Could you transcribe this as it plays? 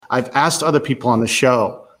I've asked other people on the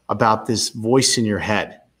show about this voice in your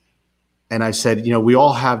head. And I said, we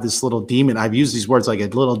all have this little demon. I've used these words like a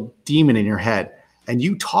little demon in your head, and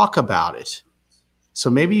you talk about it. So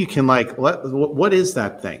maybe you can what is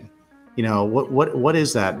that thing? What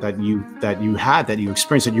is that you had, that you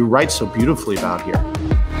experienced, that you write so beautifully about here?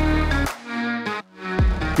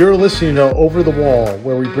 You're listening to Over the Wall,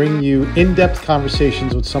 where we bring you in-depth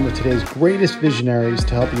conversations with some of today's greatest visionaries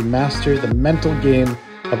to help you master the mental game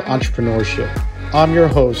of entrepreneurship. I'm your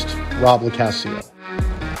host, Rob LoCascio.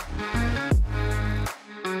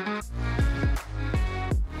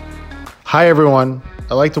 Hi, everyone.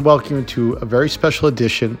 I'd like to welcome you to a very special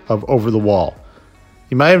edition of Over the Wall.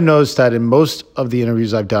 You might have noticed that in most of the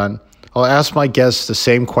interviews I've done, I'll ask my guests the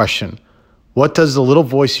same question. What does the little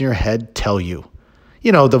voice in your head tell you?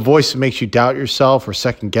 The voice that makes you doubt yourself or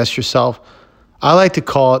second guess yourself. I like to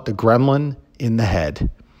call it the gremlin in the head.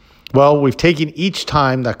 Well, we've taken each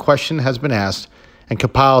time that question has been asked and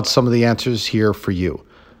compiled some of the answers here for you.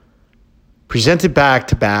 Presented back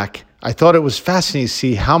to back, I thought it was fascinating to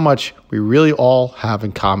see how much we really all have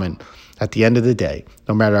in common at the end of the day,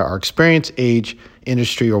 no matter our experience, age,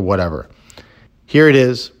 industry, or whatever. Here it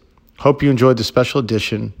is. Hope you enjoyed the special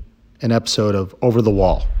edition and episode of Over the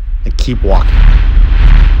Wall, and keep walking.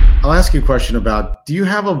 I'll ask you a question about, do you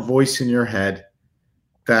have a voice in your head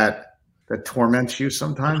that torments you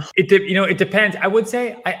sometimes? It depends. I would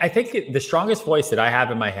say, I think the strongest voice that I have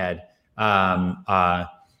in my head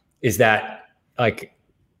is that,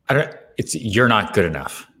 you're not good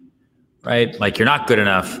enough, right? Like, you're not good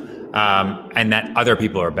enough, and that other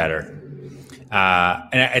people are better.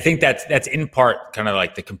 And I think that's in part kind of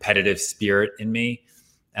like the competitive spirit in me.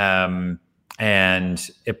 And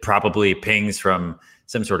it probably pings from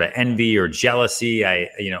some sort of envy or jealousy. I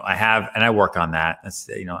have, and I work on that. That's,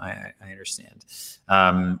 I understand.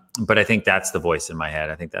 But I think that's the voice in my head.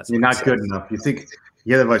 I think that's, you're not good enough. You think,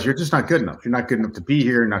 the voice, you're just not good enough. You're not good enough to be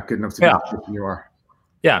here. You're not good enough to be who you are.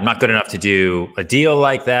 Yeah, I'm not good enough to do a deal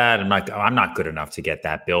like that. I'm not good enough to get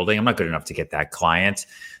that building. I'm not good enough to get that client.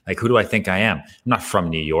 Like, who do I think I am? I'm not from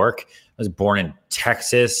New York. I was born in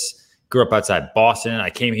Texas, grew up outside Boston. I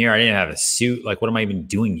came here. I didn't have a suit. Like, what am I even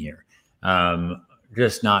doing here?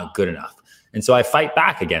 Just not good enough. And so I fight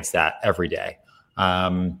back against that every day,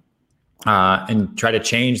 and try to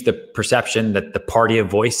change the perception that the party of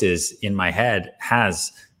voices in my head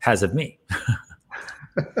has of me.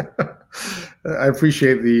 I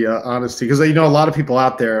appreciate the honesty, because a lot of people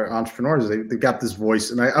out there, entrepreneurs, they've got this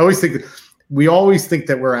voice, and I always think we always think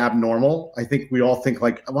that we're abnormal. I think we all think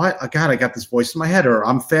like, oh, God, I got this voice in my head, or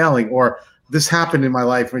I'm failing, or this happened in my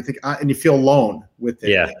life, and and you feel alone with it.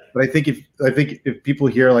 Yeah. But I think if people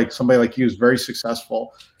hear like somebody like you is very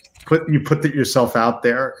successful, put yourself out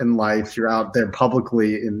there in life, you're out there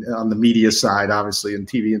publicly on the media side, obviously, in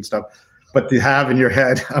TV and stuff, but to have in your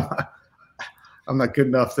head, I'm not good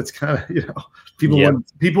enough. That's kind of,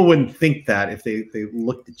 people wouldn't think that if they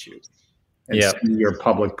looked at you and see your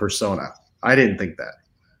public persona. I didn't think that.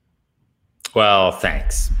 Well,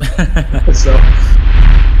 thanks.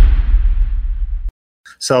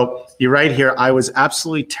 So you're right here. I was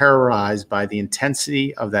absolutely terrorized by the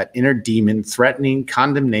intensity of that inner demon threatening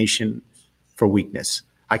condemnation for weakness.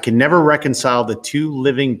 I can never reconcile the two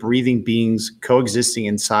living, breathing beings coexisting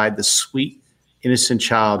inside the sweet, innocent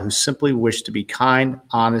child who simply wished to be kind,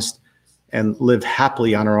 honest, and live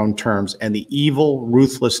happily on her own terms, and the evil,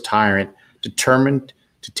 ruthless tyrant determined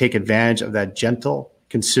to take advantage of that gentle,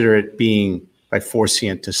 considerate being by forcing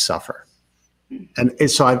it to suffer. And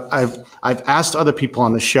so I've asked other people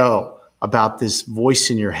on the show about this voice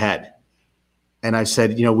in your head. And I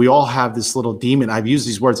said, we all have this little demon. I've used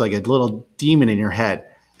these words like a little demon in your head,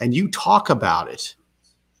 and you talk about it.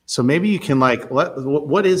 So maybe you can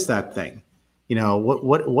what is that thing?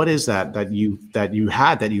 What is that you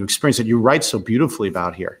had, that you experienced, that you write so beautifully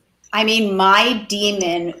about here? I mean, my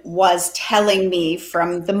demon was telling me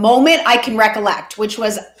from the moment I can recollect, which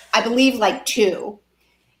was, I believe, like 2,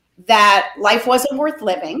 that life wasn't worth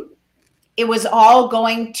living. It was all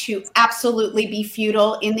going to absolutely be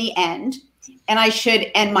futile in the end, and I should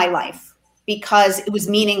end my life because it was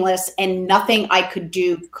meaningless, and nothing I could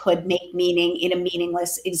do could make meaning in a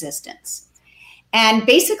meaningless existence. And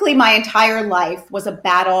basically my entire life was a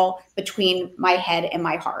battle between my head and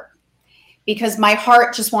my heart, because my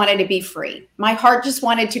heart just wanted to be free. My heart just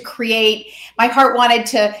wanted to create. My heart wanted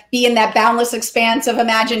to be in that boundless expanse of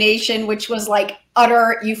imagination, which was like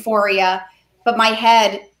utter euphoria. But my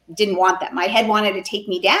head didn't want that. My head wanted to take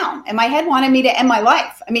me down, and my head wanted me to end my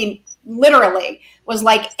life. I mean, literally was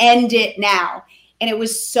like, end it now. And it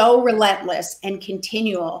was so relentless and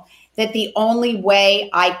continual that the only way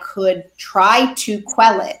I could try to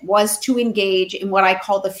quell it was to engage in what I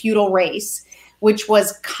call the feudal race, which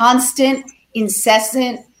was constant,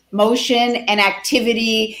 incessant motion and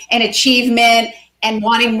activity and achievement and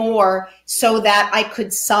wanting more, so that I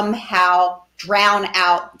could somehow drown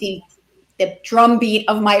out the drumbeat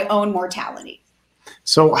of my own mortality.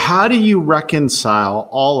 So how do you reconcile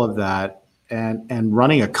all of that and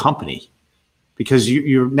running a company? Because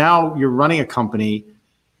you're running a company.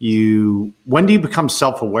 When do you become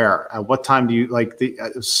self-aware? At what time do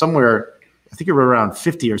you somewhere? I think you're around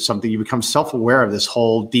 50 or something. You become self-aware of this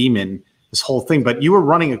whole demon, this whole thing. But you were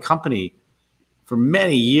running a company for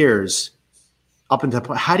many years up until.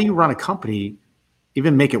 How do you run a company?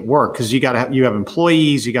 Even make it work, because you have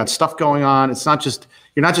employees, you got stuff going on. It's not just,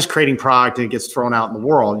 you're not just creating product and it gets thrown out in the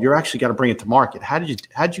world. You're actually got to bring it to market. How'd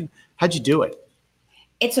you do it?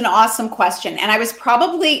 It's an awesome question. And I was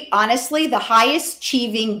probably, honestly, the highest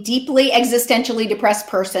achieving, deeply existentially depressed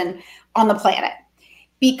person on the planet,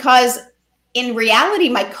 because in reality,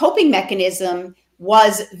 my coping mechanism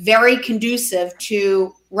was very conducive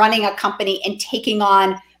to running a company and taking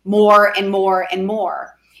on more and more and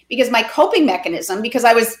more. Because my coping mechanism, because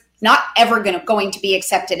I was not ever going to be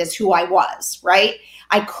accepted as who I was, right?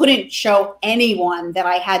 I couldn't show anyone that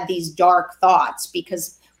I had these dark thoughts,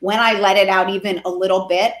 because when I let it out even a little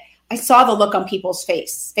bit, I saw the look on people's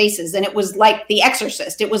faces. And it was like The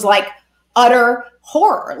Exorcist. It was like utter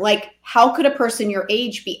horror. Like, how could a person your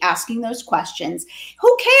age be asking those questions?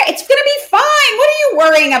 Who cares? It's going to be fine. What are you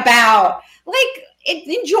worrying about?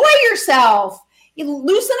 Enjoy yourself. You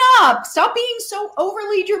loosen up. Stop being so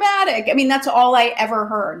overly dramatic. I mean, that's all I ever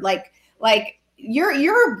heard. Like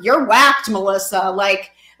you're whacked, Melissa.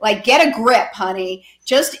 Like get a grip, honey.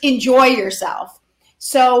 Just enjoy yourself.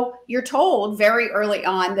 So you're told very early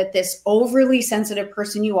on that this overly sensitive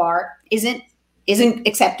person you are isn't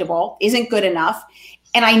acceptable, isn't good enough.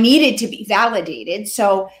 And I needed to be validated.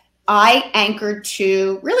 So I anchored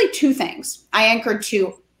to really two things. I anchored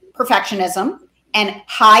to perfectionism and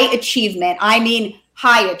high achievement. I mean,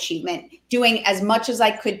 high achievement, doing as much as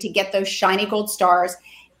I could to get those shiny gold stars,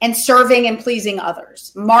 and serving and pleasing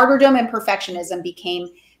others. Martyrdom and perfectionism became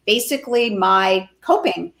basically my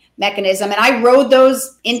coping mechanism. And I rode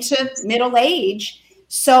those into middle age.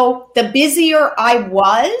 So the busier I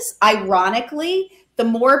was, ironically, the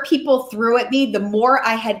more people threw at me, the more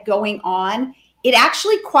I had going on. It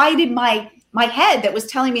actually quieted my head that was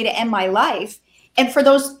telling me to end my life. And for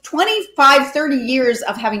those 25, 30 years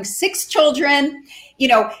of having 6 children,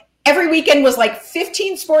 every weekend was like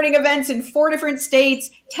 15 sporting events in 4 different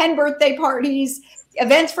states, 10 birthday parties,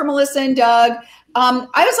 events for Melissa and Doug.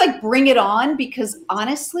 I was like, bring it on, because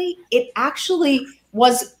honestly, it actually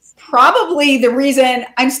was probably the reason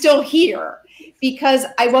I'm still here, because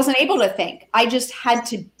I wasn't able to think. I just had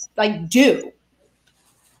to do.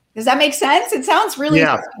 Does that make sense? It sounds really.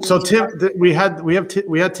 Yeah. So Tim, we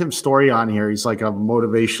had Tim Story on here. He's like a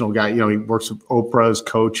motivational guy. He works with Oprah's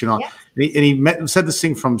coach and all. Yeah. And he said this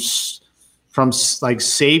thing from like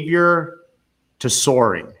savior to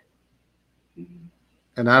soaring.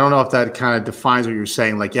 And I don't know if that kind of defines what you're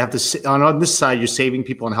saying. Like, you have to, on this side, you're saving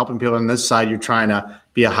people and helping people. On this side, you're trying to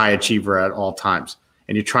be a high achiever at all times.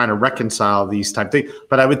 And you're trying to reconcile these type of things.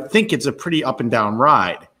 But I would think it's a pretty up and down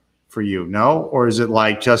ride for you, no? Or is it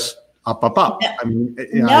like just up? I mean,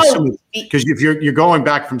 no, because if you're going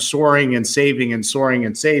back from soaring and saving and soaring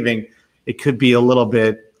and saving, it could be a little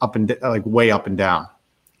bit up and like way up and down.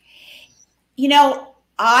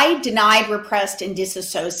 I denied, repressed, and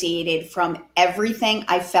disassociated from everything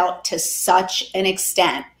I felt to such an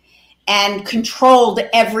extent, and controlled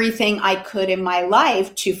everything I could in my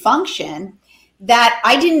life to function, that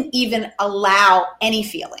I didn't even allow any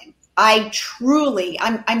feeling.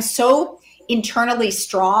 I'm so internally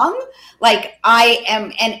strong. Like I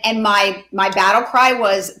am, and my battle cry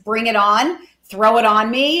was, bring it on, throw it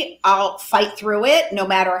on me. I'll fight through it no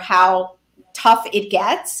matter how tough it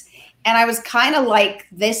gets. And I was kind of like,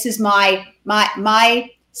 this is my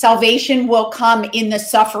salvation will come in the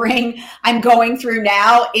suffering I'm going through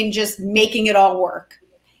now, in just making it all work.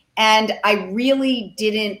 And I really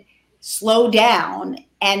didn't slow down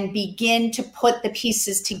and begin to put the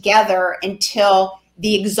pieces together until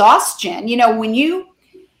the exhaustion. When you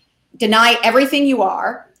deny everything you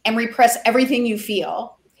are and repress everything you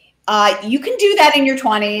feel, you can do that in your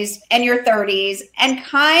 20s and your 30s and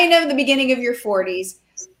kind of the beginning of your 40s.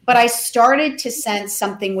 But I started to sense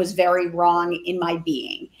something was very wrong in my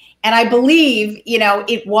being. And I believe,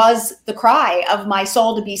 it was the cry of my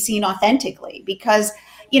soul to be seen authentically, because,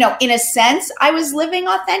 in a sense, I was living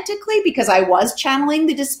authentically because I was channeling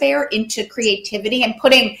the despair into creativity and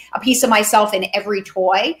putting a piece of myself in every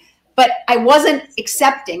toy. but I wasn't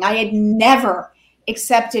accepting. I had never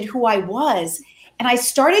accepted who I was. And I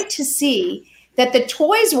started to see that the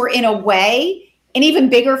toys were, in a way, an even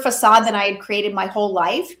bigger facade than I had created my whole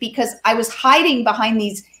life, because I was hiding behind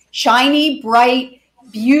these shiny, bright,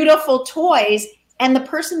 beautiful toys. And the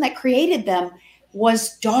person that created them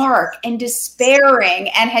was dark and despairing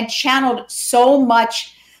and had channeled so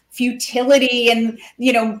much futility and,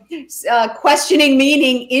 questioning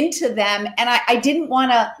meaning into them. And I didn't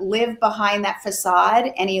want to live behind that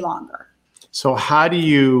facade any longer. So how do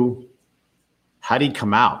you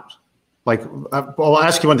come out? Like, I'll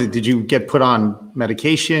ask you one thing. Did you get put on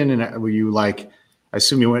medication, and were you like, I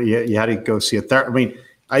assume you had to go see a therapist? I mean,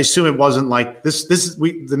 I assume it wasn't like this.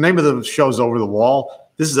 The name of the show is Over the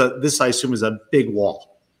Wall. This I assume is a big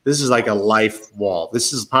wall. This is like a life wall.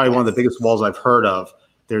 This is probably one of the biggest walls I've heard of.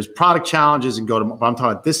 There's product challenges and but I'm talking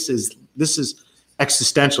about this is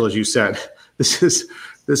existential, as you said. This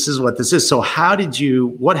is what this is. So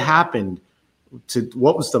what happened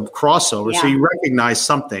what was the crossover? Yeah. So you recognized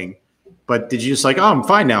something, but did you just like, oh, I'm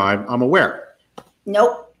fine now. I'm aware.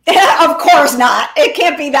 Nope. Of course not. It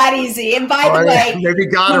can't be that easy. And by the way, maybe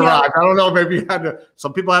God arrived. I don't know. Maybe you had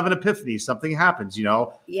some people have an epiphany. Something happens,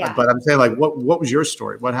 Yeah. But I'm saying, like, what was your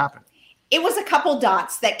story? What happened? It was a couple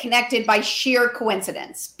dots that connected by sheer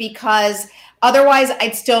coincidence, because otherwise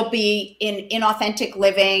I'd still be in inauthentic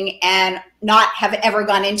living and not have ever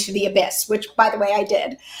gone into the abyss, which, by the way, I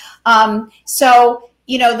did.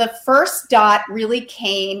 The first dot really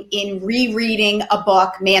came in rereading a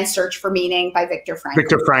book, Man's Search for Meaning by Viktor Frankl.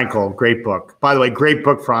 Viktor Frankl, great book. By the way, great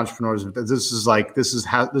book for entrepreneurs. This is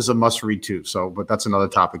a must read too. So, but that's another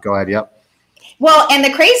topic. Go ahead. Yep. Well, and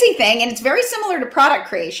the crazy thing, and it's very similar to product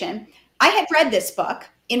creation, I had read this book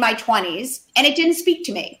in my 20s and it didn't speak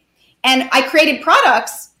to me. And I created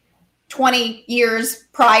products 20 years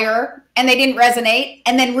prior and they didn't resonate,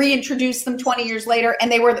 and then reintroduced them 20 years later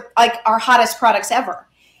and they were like our hottest products ever.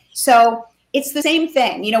 So it's the same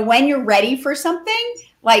thing. When you're ready for something,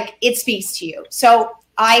 like, it speaks to you. So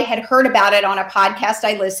I had heard about it on a podcast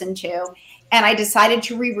I listened to, and I decided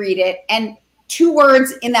to reread it. And 2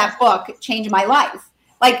 words in that book changed my life.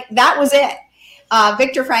 Like, that was it.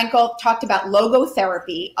 Viktor Frankl talked about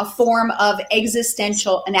logotherapy, a form of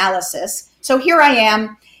existential analysis. So here I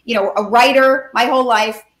am, a writer my whole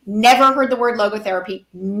life, never heard the word logotherapy,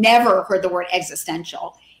 never heard the word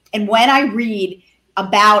existential. And when I read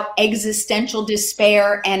about existential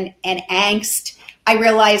despair and angst, I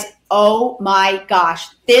realize, oh my gosh,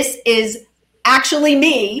 this is actually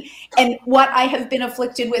me and what I have been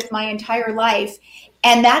afflicted with my entire life.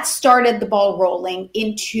 And that started the ball rolling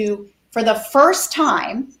into, for the first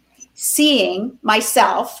time, seeing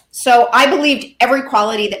myself. So I believed every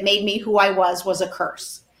quality that made me who I was a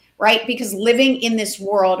curse, right? Because living in this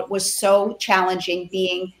world was so challenging,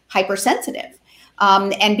 being hypersensitive.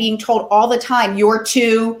 And being told all the time, you're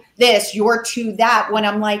to this, you're to that, when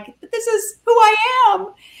I'm like, this is who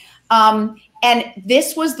I am. And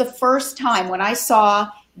this was the first time when I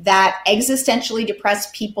saw that existentially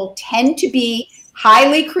depressed people tend to be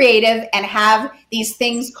highly creative and have these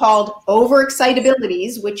things called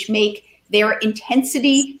overexcitabilities, which make their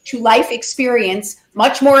intensity to life experience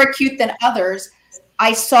much more acute than others.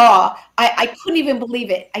 I couldn't even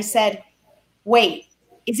believe it. I said, wait,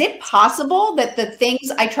 is it possible that the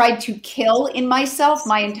things I tried to kill in myself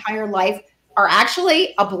my entire life are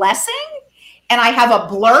actually a blessing? And I have a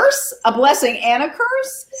blessing and a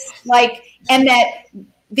curse? And that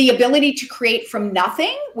the ability to create from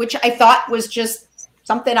nothing, which I thought was just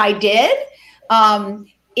something I did,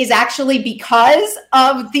 is actually because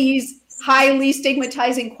of these highly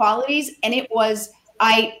stigmatizing qualities. And it was,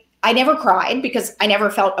 I never cried because I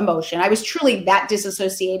never felt emotion. I was truly that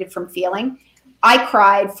disassociated from feeling. I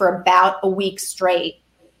cried for about a week straight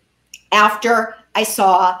after I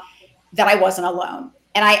saw that I wasn't alone.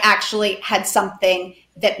 And I actually had something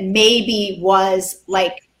that maybe was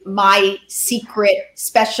like my secret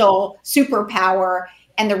special superpower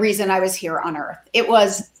and the reason I was here on Earth. It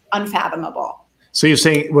was unfathomable. So you're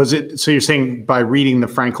saying by reading the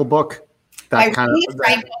Frankl book? The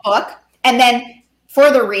Frankl book, and then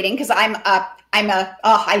further reading, because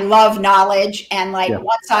I love knowledge, and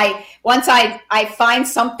once I find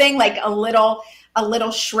something like a little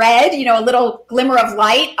shred, a little glimmer of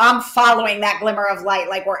light, I'm following that glimmer of light,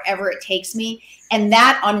 like wherever it takes me. And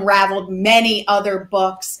that unraveled many other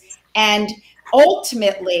books. And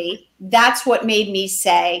ultimately, that's what made me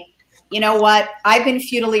say, you know what? I've been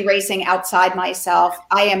futilely racing outside myself.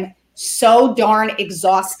 I am so darn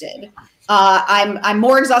exhausted. I'm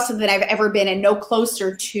more exhausted than I've ever been, and no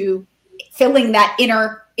closer to filling that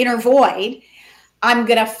inner void. I'm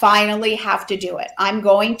going to finally have to do it. I'm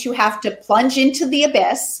going to have to plunge into the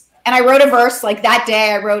abyss. And I wrote a verse like that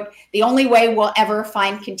day. I wrote, the only way we'll ever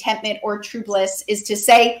find contentment or true bliss is to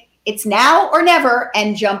say it's now or never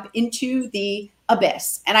and jump into the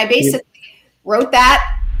abyss. And I basically wrote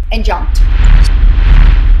that and jumped.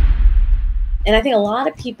 And I think a lot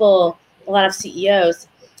of people, a lot of CEOs,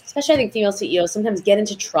 especially I think female CEOs, sometimes get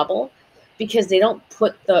into trouble because they don't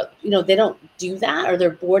they don't do that, or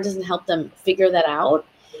their board doesn't help them figure that out.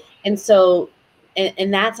 And so,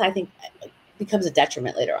 and that's, I think, becomes a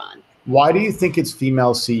detriment later on. Why do you think it's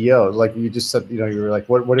female CEOs? Like you just said, you were like,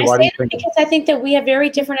 why do you think? Because I think that we have very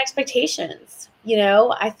different expectations.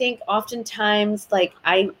 I think oftentimes, like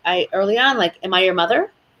I early on, like, am I your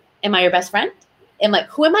mother? Am I your best friend? And like,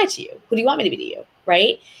 who am I to you? Who do you want me to be to you?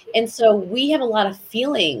 Right. And so we have a lot of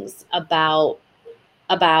feelings about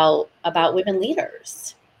women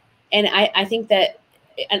leaders. And I think that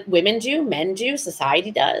women do, men do,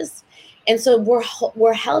 society does. And so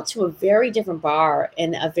we're held to a very different bar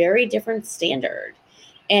and a very different standard.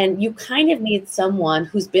 And you kind of need someone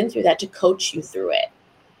who's been through that to coach you through it.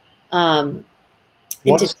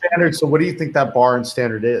 What's standard? So what do you think that bar and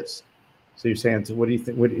standard is? So you're saying, so what do you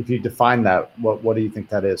think, if you define that, what do you think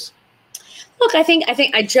that is? Look, I think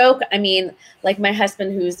I joke. I mean, like my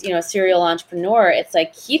husband, who's, a serial entrepreneur, it's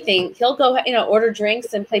like he'll go, order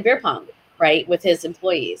drinks and play beer pong, right, with his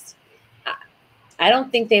employees. I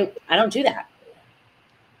don't do that.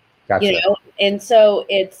 Gotcha. And so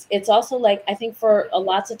it's also like, I think for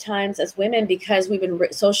lots of times as women, because we've been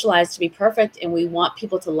socialized to be perfect and we want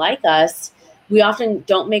people to like us, we often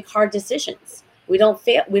don't make hard decisions. We don't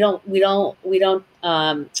fail. We don't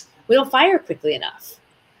fire quickly enough,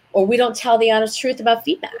 or we don't tell the honest truth about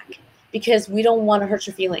feedback because we don't want to hurt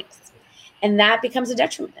your feelings. And that becomes a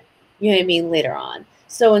detriment, later on.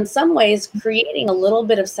 So in some ways, creating a little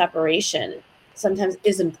bit of separation sometimes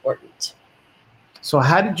is important. So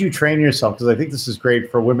how did you train yourself? Because I think this is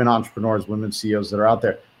great for women entrepreneurs, women CEOs that are out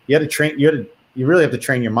there. You really have to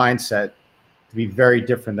train your mindset to be very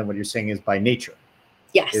different than what you're saying is by nature.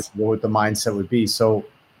 Yes. Is what the mindset would be. So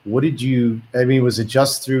was it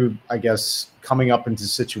just through, I guess, coming up into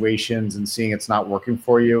situations and seeing it's not working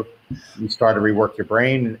for you, you start to rework your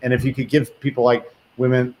brain? And if you could give people like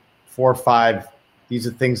women 4 or 5, these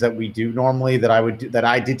are things that we do normally that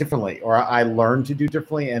I did differently, or I learned to do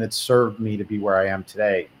differently, and it served me to be where I am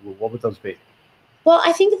today, what would those be? Well,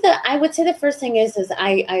 I think that I would say the first thing is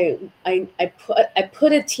I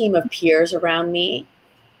put a team of peers around me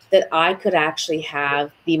that I could actually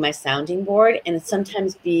be my sounding board and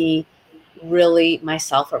sometimes be really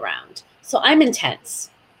myself around. So I'm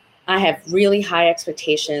intense. I have really high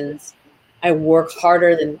expectations. I work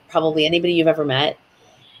harder than probably anybody you've ever met.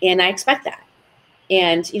 And I expect that.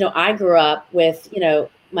 And, I grew up with,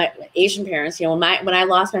 my Asian parents. When I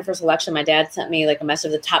lost my first election, my dad sent me like a message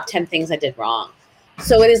of the top 10 things I did wrong.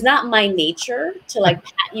 So it is not my nature to like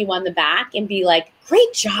pat you on the back and be like,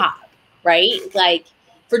 great job, right? Like,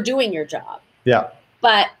 for doing your job. Yeah.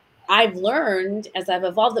 But I've learned as I've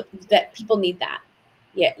evolved that people need that.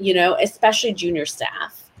 Yeah. Especially junior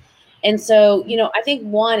staff. And so, I think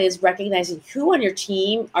one is recognizing who on your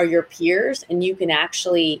team are your peers and you can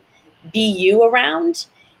actually be you around.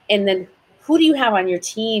 And then who do you have on your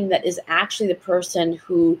team that is actually the person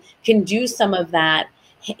who can do some of that,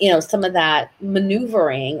 some of that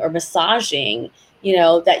maneuvering or massaging,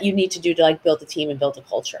 that you need to do to like build a team and build a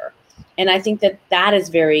culture. And I think that is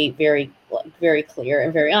very, very, very clear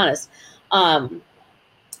and very honest.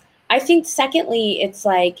 I think secondly, it's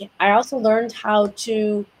like I also learned how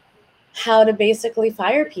to basically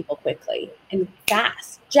fire people quickly and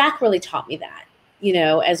fast. Jack really taught me that,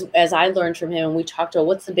 as I learned from him, and we talked about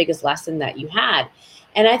what's the biggest lesson that you had.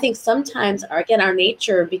 And I think sometimes, our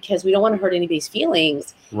nature, because we don't want to hurt anybody's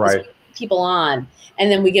feelings, right, is we put people on,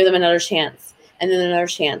 and then we give them another chance, and then another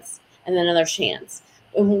chance, and then another chance.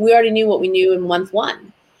 We already knew what we knew in month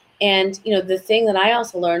 1. And, the thing that I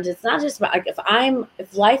also learned, it's not just about like,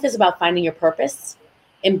 if life is about finding your purpose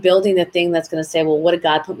and building the thing that's going to say, well, what did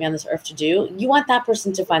God put me on this earth to do? You want that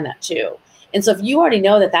person to find that too. And so if you already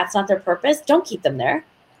know that that's not their purpose, don't keep them there.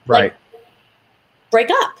 Right. Like, break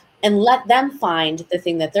up and let them find the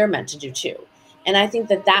thing that they're meant to do too. And I think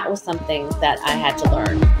that was something that I had to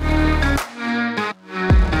learn.